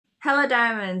Hello,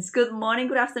 Diamonds. Good morning,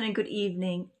 good afternoon, good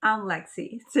evening. I'm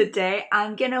Lexi. Today,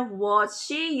 I'm gonna watch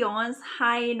Siyeon's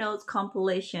High Notes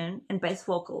compilation and Best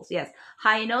Vocals. Yes,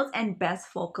 High Notes and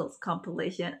Best Vocals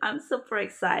compilation. I'm super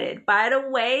excited. By the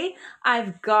way,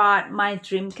 I've got my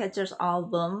Dreamcatcher's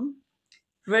album,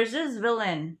 Versus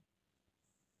Villain.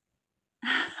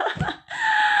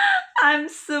 I'm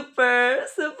super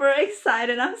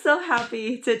excited. I'm so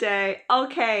happy today.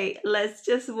 Okay, let's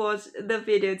just watch the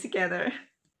video together.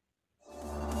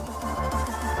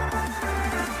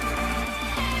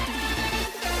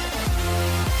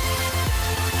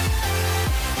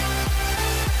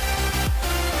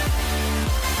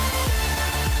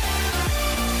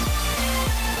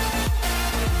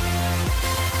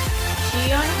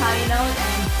 Siyeon high note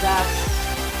and bass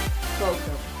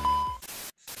vocal.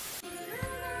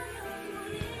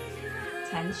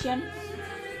 Tension.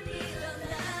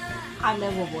 I've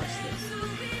never watched this.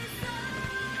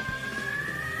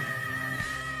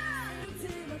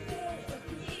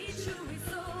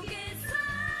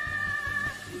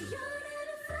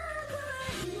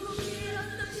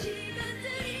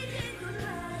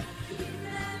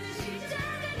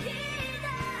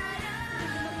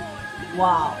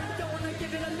 Wow.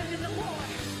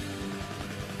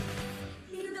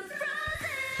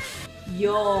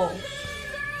 Yo.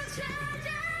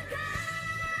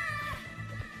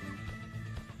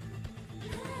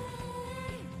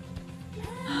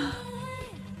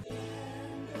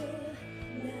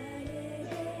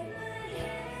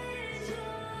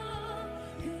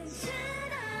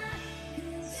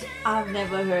 I've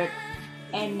never heard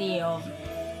any of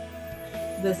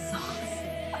the songs.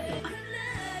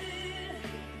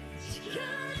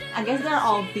 I guess they're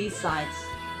all B-sides.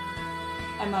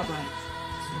 Am I right?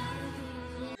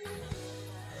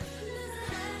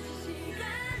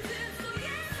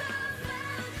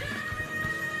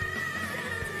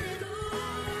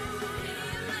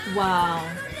 Wow.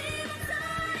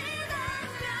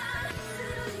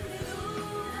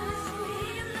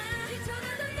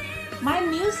 My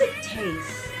music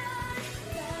taste.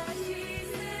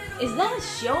 Is that a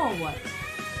show or what?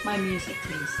 My music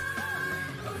taste.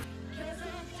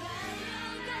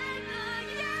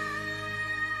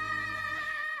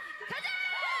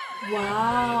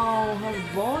 Wow, her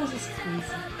voice is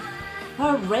crazy.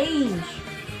 Her range.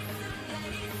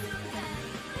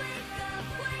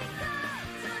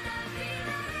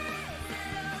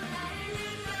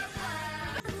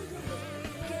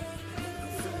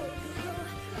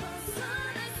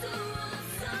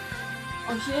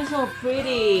 Oh, she is so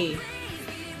pretty.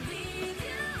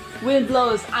 Wind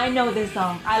blows. I know this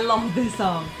song. I love this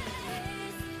song.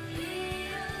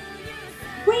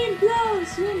 Wind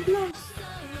blows, wind blows.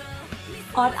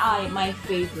 Odd Eye, my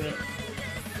favorite.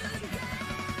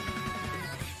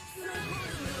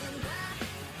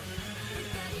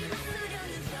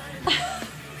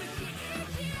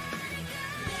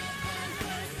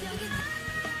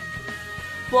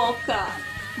 Boca,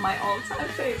 my all-time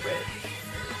favorite.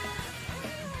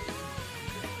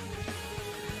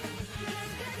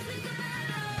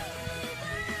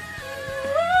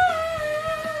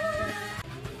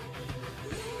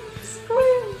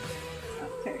 Scream.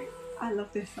 Okay, I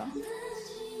love this song.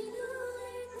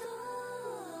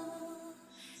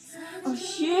 Oh,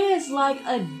 she is like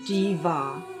a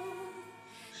diva.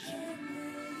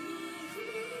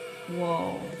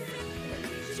 Whoa.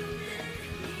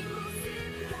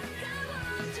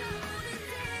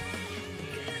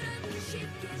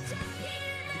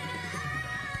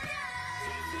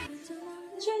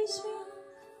 Chase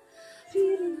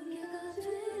me.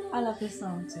 I love this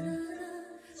song too.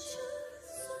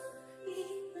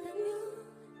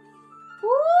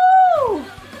 Woo!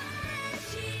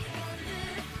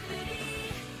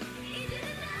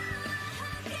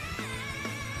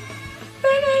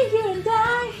 Baby, you and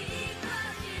I.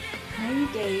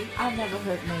 Mayday. I've never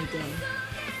heard Mayday.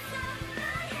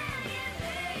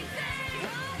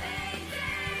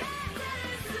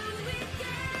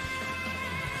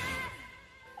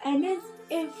 And it's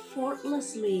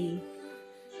effortlessly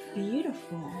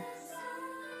beautiful.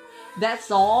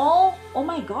 That's all? Oh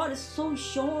my god, it's so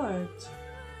short.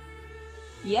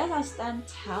 Yes, I stand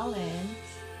talent.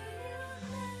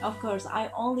 Of course,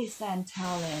 I only stand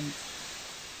talent.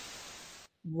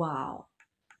 Wow.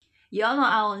 Y'all know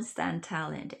I don't stand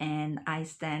talent and I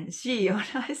stand Siyeon.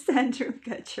 I stand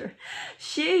Dreamcatcher.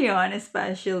 Siyeon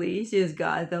especially, she's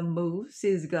got the moves,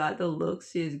 she's got the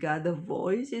looks, she's got the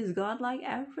voice, she's got like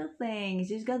everything.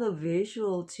 She's got the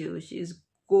visual too. She's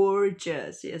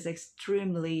gorgeous. She is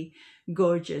extremely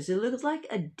gorgeous. She looks like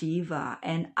a diva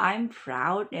and I'm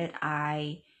proud that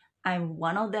I I'm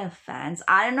one of their fans.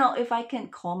 I don't know if I can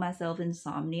call myself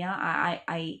insomnia.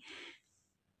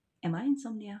 Am I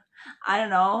insomnia? I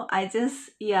don't know. I just,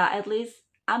 yeah, at least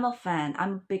I'm a fan.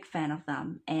 I'm a big fan of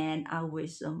them. And I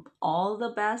wish them all the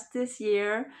best this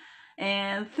year.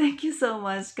 And thank you so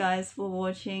much, guys, for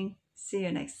watching. See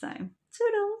you next time.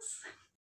 Toodles.